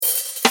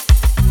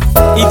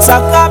It's a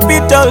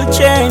capital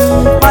change.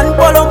 Man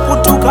polo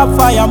Mputtu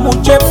Cafaya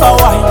muchepa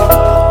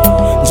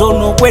wine.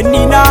 Zono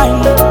Gwenina.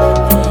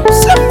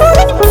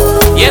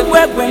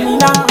 Yegwe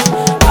Gwenina.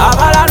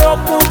 Abalala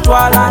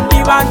okutwala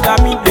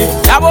ndibantamidde.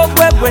 Yabo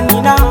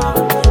Gwenina.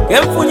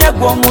 Kenfunye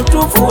gwo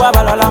mutufu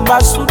abalala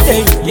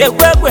mbasudde.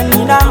 Yegwe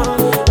Gwenina.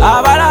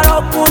 Abalala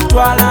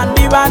okutwala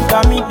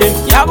ndibantamidde.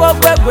 Yabo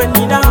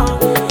Gwenina.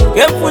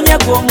 Kenfunye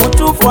gwo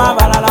mutufu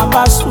abalala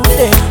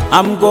mbasudde.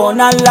 I'm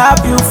gonna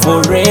love you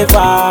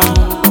forever.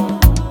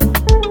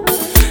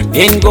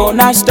 Ain't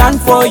gonna stand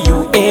for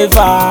you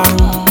ever.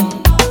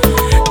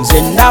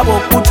 Nze ndaba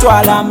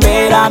okutwala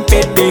mbeera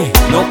mpedde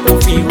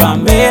n'okufiirwa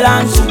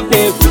mbeera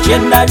nsudde ku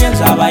kyendabye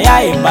nsaba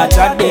yaye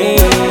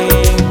mbatadde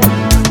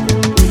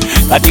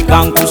kati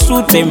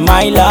kankusute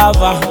my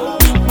lover,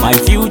 my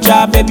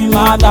future baby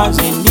mother,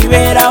 nze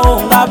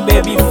ndibeerawo nga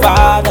baby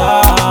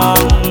father.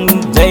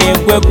 Nze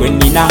Yegwe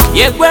Gwenina,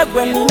 Yegwe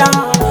Gwenina.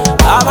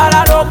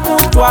 Abalala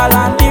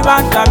okutwala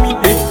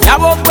ndibantamidde.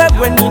 Yabo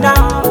Gwenina.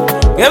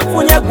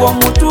 Kenfunye gwo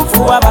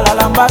mutufu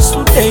abalala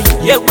mbasudde.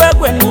 Yegwe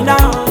Gwenina.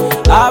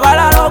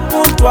 Abalala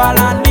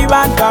okutwala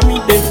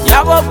ndibantamidde.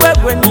 Yabo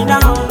Gwenina.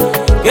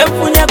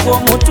 Kenfunye gwo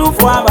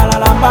mutufu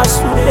abalala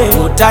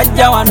mbasudde.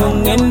 Otajja wano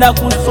ngenda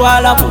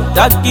kuswala,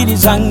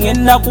 butakkiriza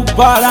ngenda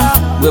kupaala.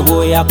 Gwe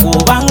bwoya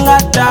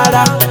kubanga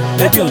ddala,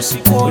 ebyo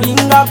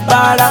nsikulinga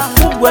bbala.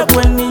 Gwe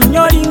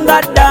Gwenina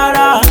olinga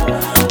ddala.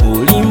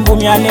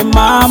 Olimbumya ne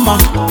mama,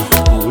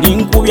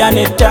 olinkubya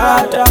ne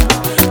tata,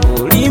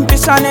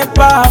 olimpisa ne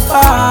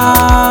papa.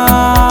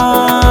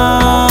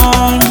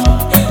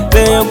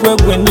 Yegwe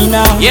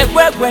Gwenina,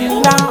 Yegwe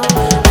Gwenina.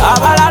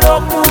 Abalala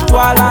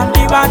okutwala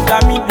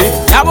ndibantamidde.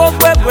 Yabo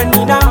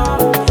Gwenina.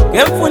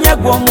 Kenfunye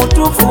gwo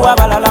mutufu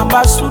abalala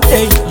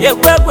mbasudde.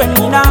 Yegwe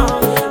Gwenina.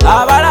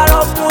 Abalala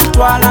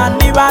okutwala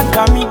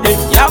ndibantamidde.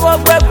 Yabo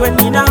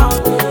Gwenina.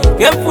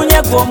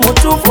 Kenfunye gwo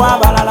mutufu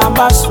abalala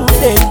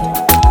mbasudde.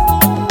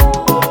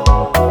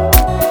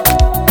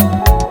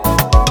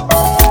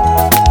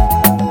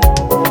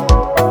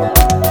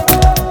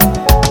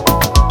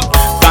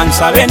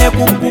 Kansabe ne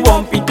kukuba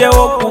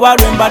mpitewo kuba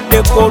lwe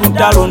mbaddeko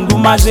olutalo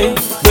ndumaze.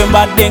 Lwe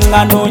mbadde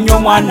nga noonya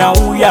omwana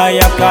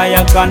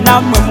wuyayakayaka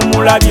nammwe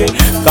mumulabye.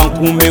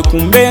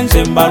 Kankumbekumbe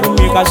nze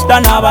mbalumye kasita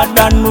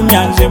n'abadde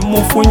annumya nze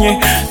mufunye.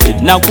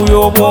 Ennaku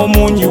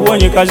y'obwomungi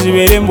wonye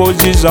kazibeere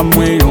emboozi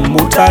zammwe eyo mu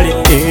butale.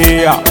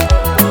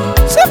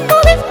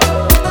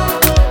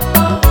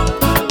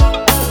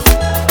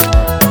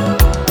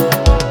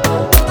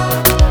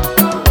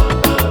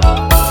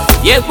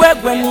 Yegwe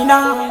Gwenina.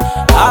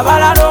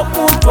 Abalala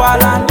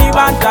okutwala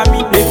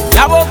ndibantamidde.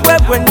 Yabo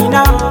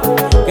Gwenina.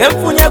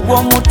 Kenfunye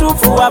gwo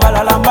mutufu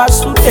abalala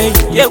mbasudde.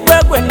 Yegwe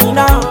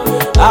Gwenina.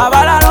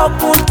 Abalala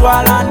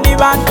okutwala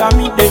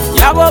ndibantamidde.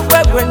 Yabo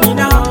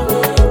Gwenina.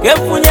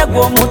 Kenfunye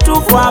gwo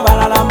mutufu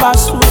abalala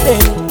mbasudde.